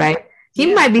 right?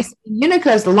 He might be saying,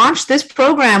 Unicas, launch this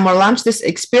program or launch this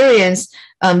experience,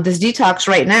 this detox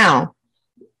right now,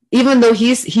 even though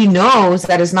he knows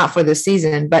that it's not for this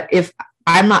season. But if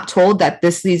I'm not told that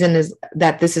this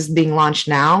is being launched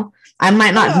now, I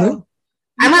might not move.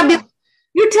 I might be,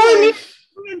 you're telling me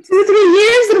in 2-3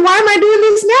 years, then why am I doing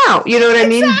this now? You know what I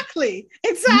mean?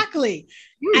 Exactly.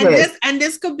 And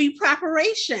this could be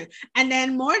preparation. And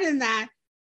then more than that,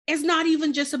 it's not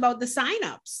even just about the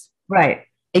signups. Right.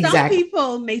 Exactly. Some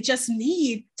people may just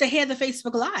need to hear the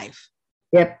Facebook Live.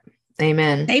 Yep.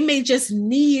 Amen. They may just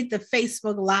need the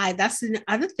Facebook Live. That's the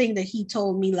other thing that he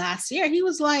told me last year. He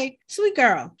was like, sweet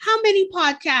girl, how many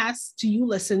podcasts do you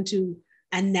listen to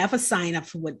and never sign up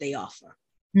for what they offer?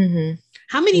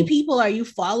 How many people are you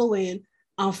following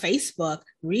on Facebook,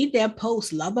 read their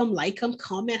posts, love them, like them,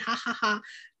 comment, ha ha ha,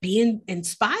 being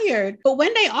inspired. But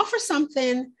when they offer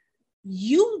something,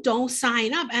 you don't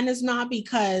sign up. And it's not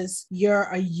because you're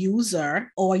a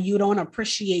user or you don't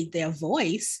appreciate their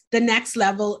voice. The next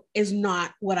level is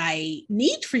not what I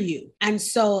need for you. And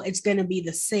so it's going to be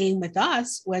the same with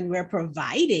us when we're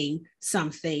providing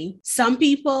something. Some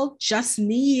people just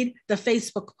need the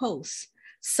Facebook post.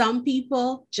 Some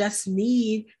people just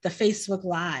need the Facebook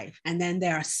Live. And then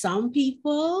there are some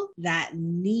people that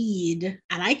need,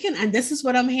 and this is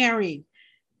what I'm hearing.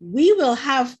 We will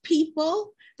have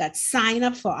people that sign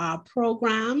up for our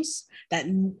programs that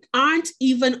aren't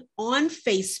even on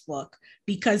Facebook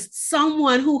because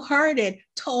someone who heard it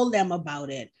told them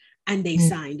about it and they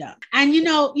signed up. And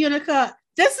Unica,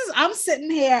 I'm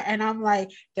sitting here and I'm like,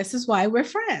 this is why we're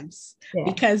friends,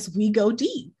 because we go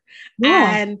deep.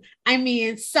 Yeah. And I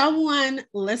mean, someone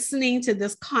listening to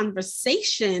this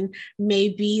conversation may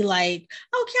be like,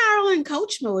 oh, Carol in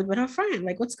coach mode with her friend.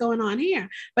 Like, what's going on here?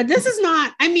 But this is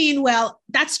not,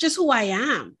 that's just who I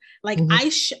am. Like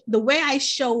the way I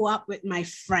show up with my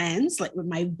friends, like with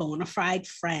my bona fide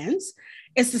friends,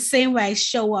 is the same way I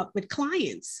show up with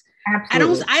clients.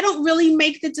 Absolutely. I don't really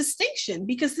make the distinction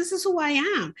because this is who I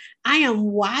am. I am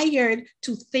wired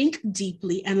to think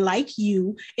deeply. And like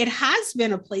you, it has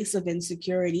been a place of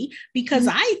insecurity because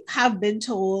I have been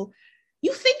told,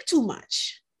 you think too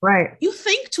much. Right. You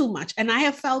think too much. And I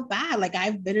have felt bad. Like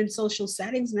I've been in social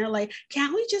settings and they're like,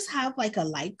 can't we just have like a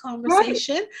light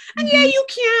conversation? Right. And yeah, you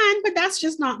can, but that's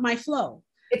just not my flow.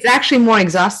 It's actually more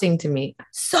exhausting to me.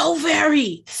 So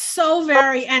very.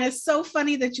 And it's so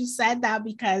funny that you said that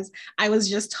because I was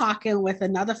just talking with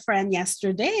another friend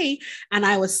yesterday and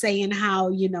I was saying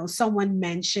how, someone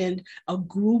mentioned a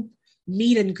group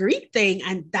meet and greet thing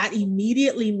and that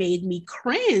immediately made me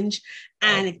cringe.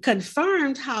 And it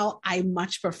confirmed how I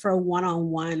much prefer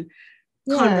one-on-one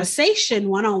conversation,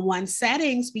 one-on-one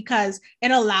settings, because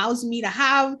it allows me to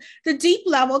have the deep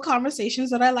level conversations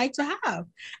that I like to have.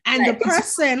 And the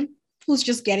person who's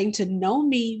just getting to know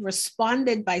me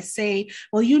responded by saying,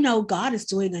 well, God is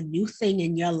doing a new thing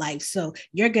in your life, so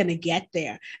you're going to get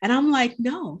there. And I'm like,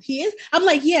 no, he is. I'm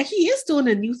like, yeah, he is doing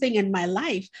a new thing in my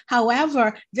life.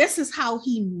 However, this is how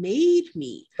he made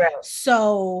me. Right.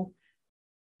 So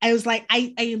I was like,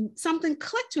 I something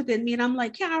clicked within me and I'm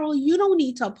like, Carol, you don't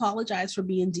need to apologize for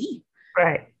being deep.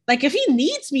 Right. Like if he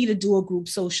needs me to do a group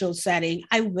social setting,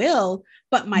 I will.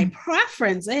 But my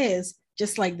preference is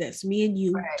just like this, me and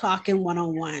you talking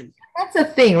one-on-one. That's the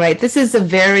thing, right? This is a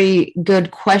very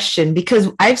good question because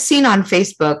I've seen on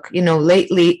Facebook,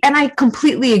 lately, and I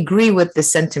completely agree with the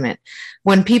sentiment.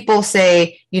 When people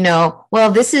say,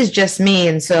 well, this is just me.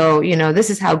 And so, this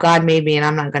is how God made me and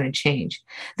I'm not going to change.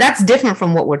 That's different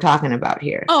from what we're talking about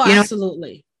here. Oh,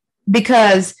 absolutely.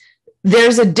 Because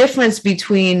there's a difference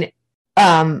between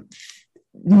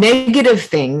negative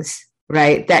things,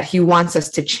 right, that he wants us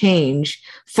to change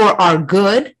for our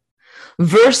good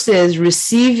versus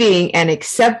receiving and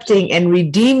accepting and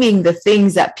redeeming the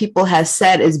things that people have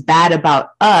said is bad about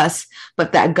us,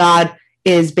 but that God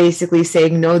is basically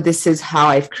saying, no, this is how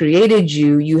I've created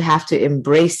you. You have to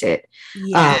embrace it.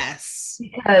 Yes.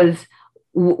 Because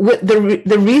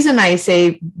the reason I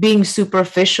say being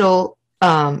superficial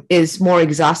is more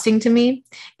exhausting to me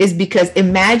is because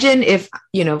imagine if,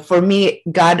 for me,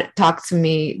 God talked to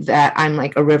me that I'm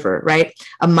like a river, right?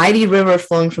 A mighty river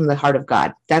flowing from the heart of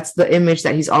God. That's the image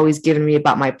that he's always given me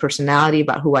about my personality,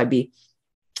 about who I be.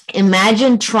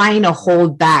 Imagine trying to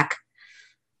hold back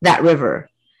that river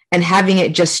and having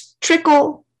it just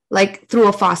trickle like through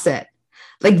a faucet.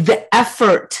 Like the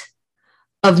effort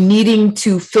of needing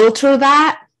to filter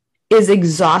that is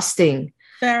exhausting.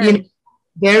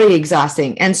 Very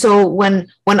exhausting. And so when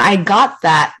I got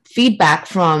that feedback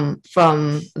from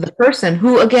the person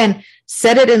who, again,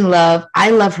 said it in love,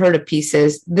 I love her to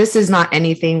pieces. This is not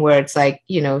anything where it's like,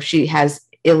 she has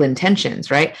ill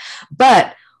intentions, right?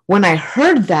 But when I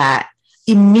heard that,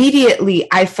 immediately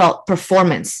I felt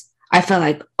performance. I felt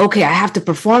like, okay, I have to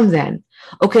perform then.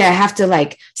 Okay, I have to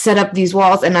like set up these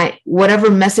walls and whatever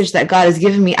message that God has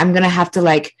given me, I'm going to have to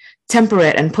like temper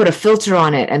it and put a filter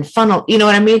on it and funnel, you know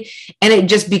what I mean? And it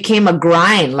just became a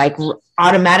grind, like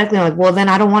automatically, I'm like, well, then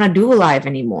I don't want to do a live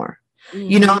anymore.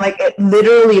 Mm-hmm. Like it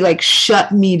literally like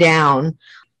shut me down.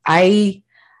 I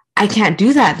can't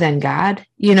do that then, God,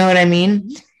 you know what I mean?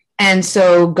 Mm-hmm. And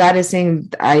so God is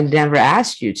saying, I never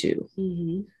asked you to.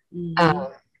 Mm-hmm.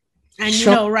 Mm-hmm.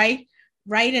 And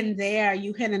right in there,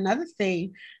 you hit another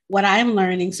thing, what I'm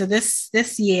learning. So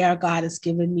this year, God has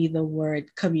given me the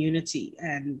word community,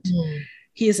 and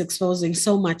he is exposing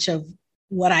so much of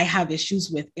what I have issues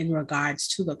with in regards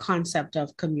to the concept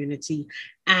of community.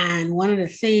 And one of the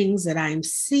things that I'm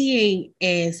seeing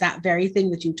is that very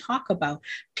thing that you talk about.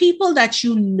 People that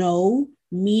you know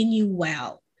mean you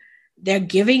well. They're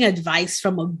giving advice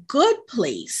from a good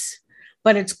place,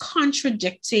 but it's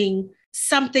contradicting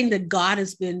something that God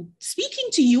has been speaking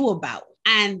to you about.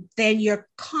 And then you're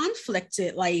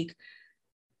conflicted, like,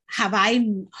 have I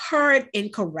heard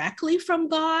incorrectly from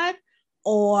God,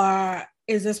 or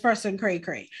is this person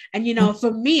cray? And, you know,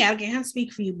 for me, I can't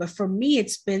speak for you, but for me,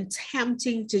 it's been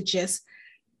tempting to just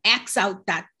X out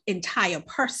that entire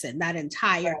person, that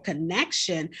entire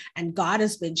connection. And God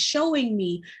has been showing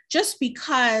me, just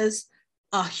because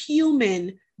a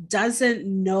human doesn't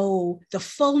know the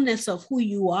fullness of who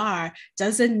you are,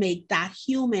 doesn't make that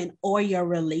human or your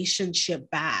relationship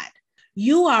bad.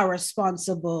 You are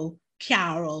responsible,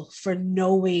 Carol, for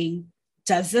knowing,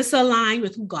 does this align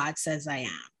with who God says I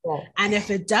am? Yeah. And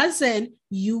if it doesn't,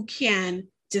 you can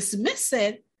dismiss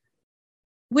it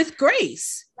with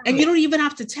grace. And you don't even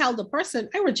have to tell the person,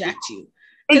 I reject you.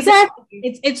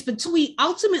 Exactly. It's between,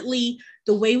 ultimately,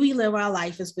 the way we live our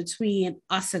life is between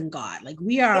us and God. Like,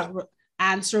 we are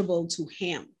answerable to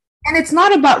him. And it's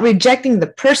not about rejecting the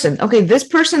person. Okay, this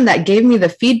person that gave me the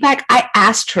feedback, I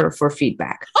asked her for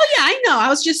feedback. Oh yeah, I know. I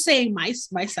was just saying my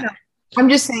side. I'm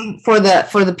just saying for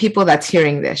the people that's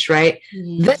hearing this, right?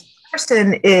 Mm-hmm. This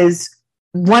person is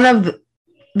one of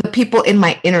the people in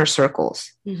my inner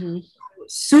circles. Mm-hmm.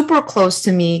 Super close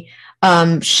to me.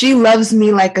 She loves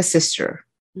me like a sister.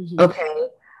 Mm-hmm. Okay.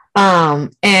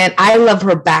 And I love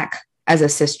her back as a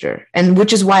sister, and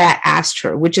which is why I asked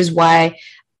her, which is why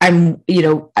I'm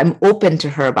open to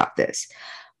her about this.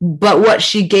 But what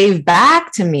she gave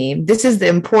back to me, this is the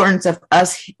importance of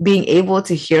us being able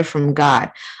to hear from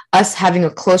God, us having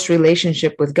a close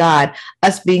relationship with God,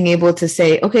 us being able to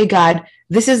say, okay, God,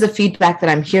 this is the feedback that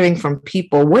I'm hearing from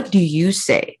people. What do you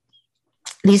say?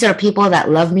 These are people that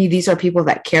love me. These are people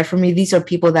that care for me. These are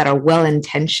people that are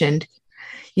well-intentioned,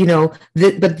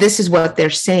 but this is what they're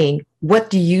saying.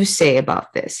 What do you say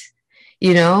about this?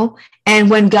 And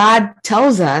when God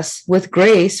tells us with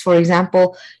grace, for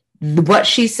example, what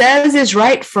she says is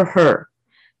right for her,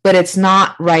 but it's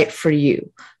not right for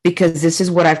you because this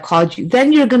is what I've called you.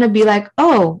 Then you're going to be like,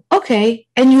 oh, okay.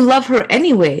 And you love her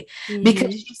anyway,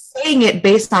 because she's saying it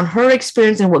based on her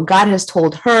experience and what God has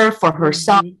told her for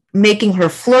herself, making her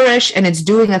flourish. And it's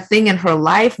doing a thing in her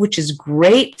life, which is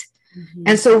great. Mm-hmm.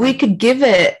 And so we could give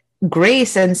it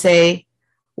grace and say,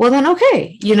 well, then,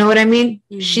 okay. You know what I mean?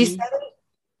 Mm-hmm. She said it.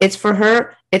 It's for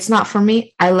her. It's not for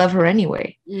me. I love her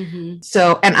anyway. Mm-hmm.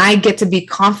 So, and I get to be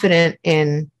confident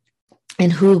in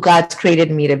who God's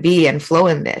created me to be and flow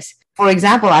in this. For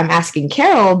example, I'm asking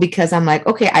Carol because I'm like,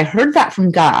 okay, I heard that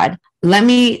from God. Let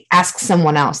me ask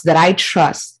someone else that I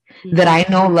trust, that I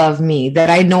know love me, that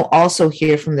I know also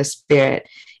hear from the Spirit,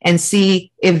 and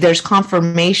see if there's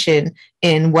confirmation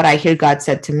in what I hear God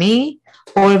said to me,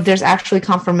 or if there's actually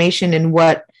confirmation in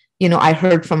what, I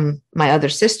heard from my other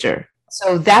sister.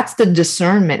 So that's the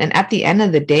discernment. And at the end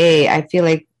of the day, I feel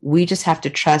like we just have to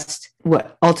trust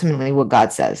what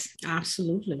God says.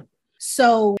 Absolutely.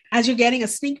 So as you're getting a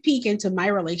sneak peek into my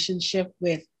relationship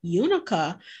with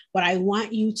Unica, what I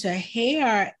want you to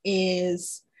hear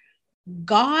is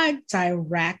God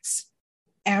directs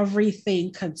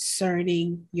everything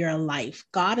concerning your life.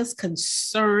 God is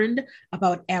concerned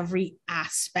about every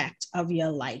aspect of your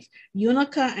life.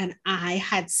 Unica and I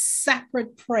had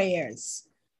separate prayers,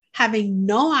 having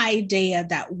no idea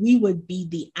that we would be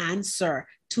the answer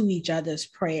to each other's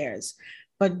prayers.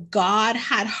 But God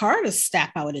had her to step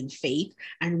out in faith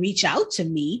and reach out to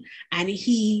me. And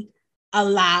he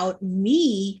allowed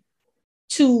me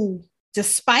to,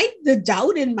 despite the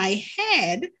doubt in my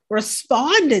head,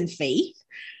 respond in faith.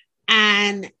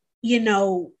 And,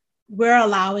 we're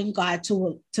allowing God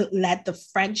to let the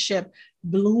friendship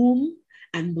bloom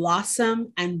and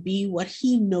blossom and be what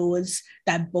he knows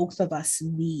that both of us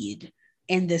need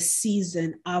in this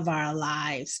season of our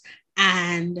lives.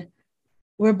 And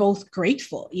we're both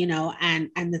grateful, and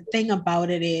the thing about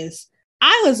it is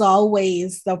I was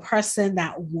always the person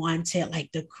that wanted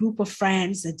like the group of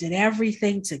friends that did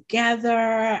everything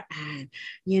together. And,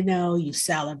 you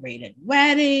celebrated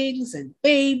weddings and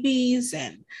babies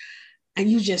and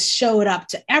you just showed up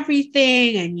to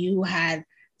everything, and you had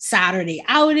Saturday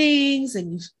outings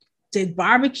and you did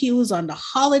barbecues on the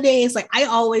holidays. Like, I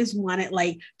always wanted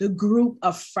like the group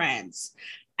of friends.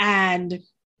 And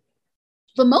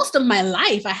for most of my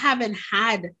life, I haven't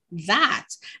had that.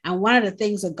 And one of the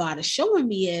things that God is showing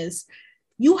me is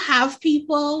you have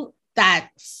people that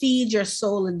feed your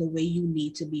soul in the way you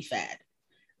need to be fed.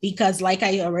 Because like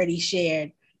I already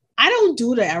shared, I don't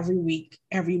do the every week,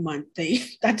 every month thing.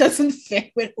 That doesn't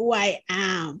fit with who I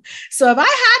am. So if I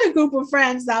had a group of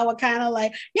friends that were kind of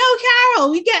like, yo, Carol,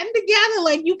 we getting together,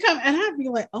 like you come, and I'd be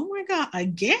like, oh my God,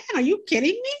 again? Are you kidding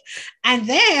me? And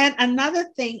then another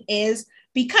thing is,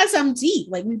 because I'm deep,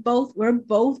 like we're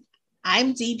both,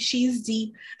 I'm deep, she's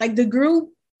deep, like the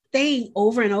group thing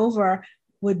over and over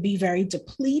would be very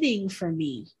depleting for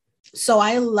me. So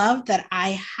I love that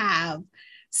I have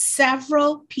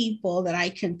several people that I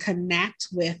can connect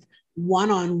with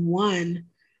one-on-one,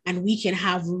 and we can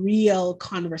have real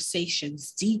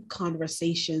conversations, deep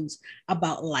conversations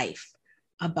about life,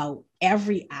 about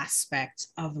every aspect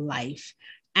of life.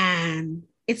 And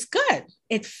it's good.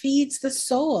 It feeds the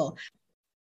soul.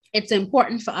 It's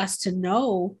important for us to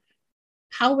know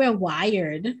how we're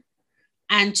wired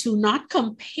and to not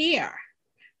compare,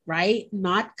 right?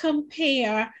 Not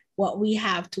compare what we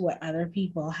have to what other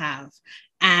people have,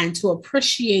 and to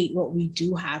appreciate what we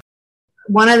do have.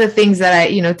 One of the things that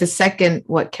to second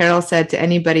what Carol said, to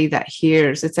anybody that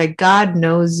hears, it's like God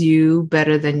knows you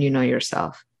better than you know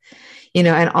yourself.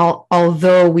 And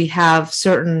although we have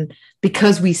certain,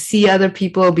 because we see other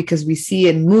people, because we see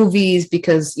in movies,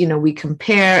 because, we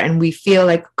compare and we feel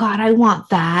like, God, I want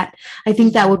that. I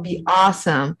think that would be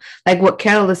awesome. Like what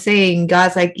Carol is saying,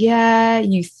 God's like, yeah,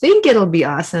 you think it'll be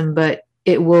awesome, but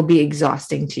it will be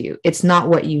exhausting to you. It's not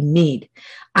what you need.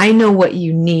 I know what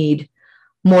you need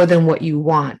more than what you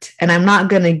want. And I'm not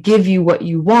going to give you what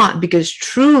you want, because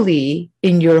truly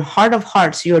in your heart of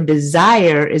hearts, your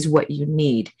desire is what you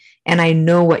need. And I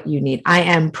know what you need. I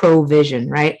am provision,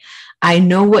 right? I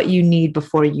know what you need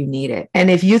before you need it.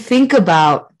 And if you think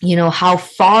about, how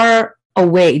far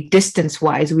away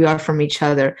distance-wise we are from each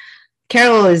other,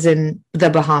 Carol is in the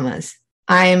Bahamas.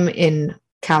 I'm in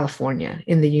California,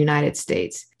 in the United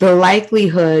States. The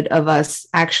likelihood of us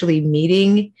actually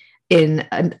meeting in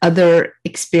other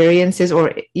experiences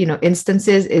or,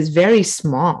 instances is very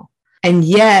small. And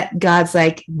yet God's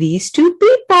like, these two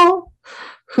people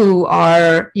who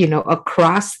are,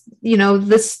 across,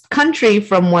 this country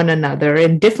from one another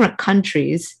in different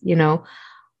countries,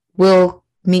 will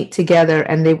meet together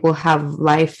and they will have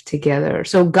life together.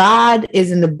 So God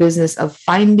is in the business of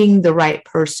finding the right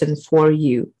person for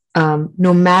you.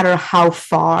 No matter how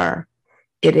far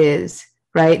it is,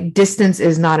 right? Distance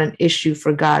is not an issue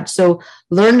for God. So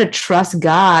learn to trust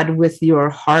God with your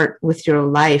heart, with your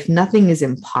life. Nothing is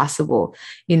impossible.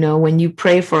 When you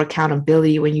pray for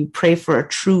accountability, when you pray for a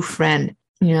true friend,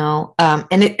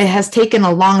 and it has taken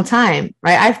a long time,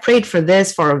 right? I've prayed for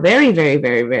this for a very, very,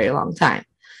 very, very long time.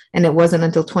 And it wasn't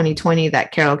until 2020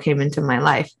 that Carol came into my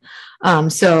life.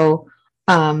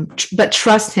 But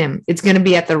trust him. It's going to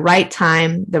be at the right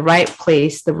time, the right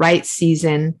place, the right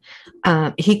season.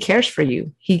 He cares for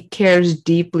you. He cares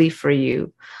deeply for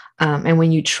you. And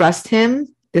when you trust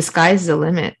him, the sky's the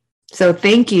limit. So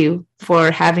thank you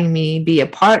for having me be a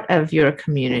part of your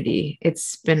community.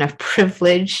 It's been a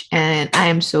privilege, and I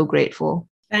am so grateful.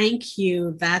 Thank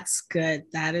you. That's good.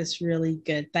 That is really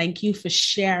good. Thank you for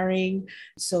sharing.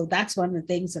 So that's one of the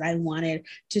things that I wanted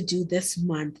to do this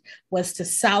month, was to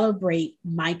celebrate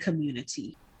my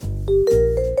community.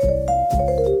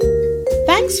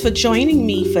 Thanks for joining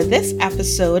me for this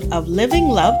episode of Living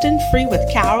Loved and Free with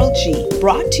Carol G,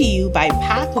 brought to you by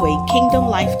Pathway Kingdom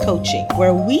Life Coaching,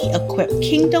 where we equip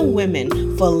kingdom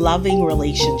women for loving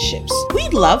relationships.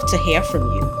 We'd love to hear from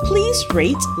you. Please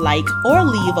rate, like, or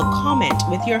leave a comment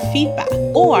with your feedback,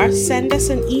 or send us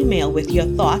an email with your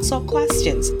thoughts or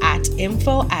questions at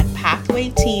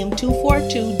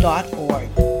info@pathwayteam242.org.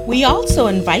 We also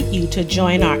invite you to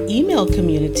join our email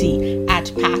community at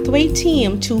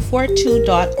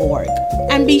pathwayteam242.org.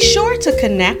 And be sure to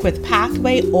connect with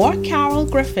Pathway or Carol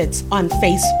Griffiths on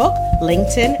Facebook,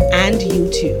 LinkedIn, and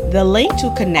YouTube. The link to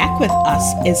connect with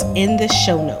us is in the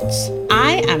show notes.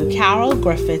 I am Carol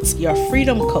Griffiths, your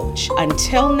freedom coach.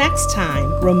 Until next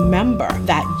time, remember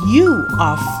that you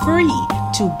are free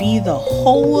to be the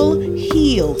whole,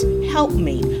 healed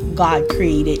helpmate God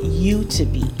created you to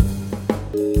be.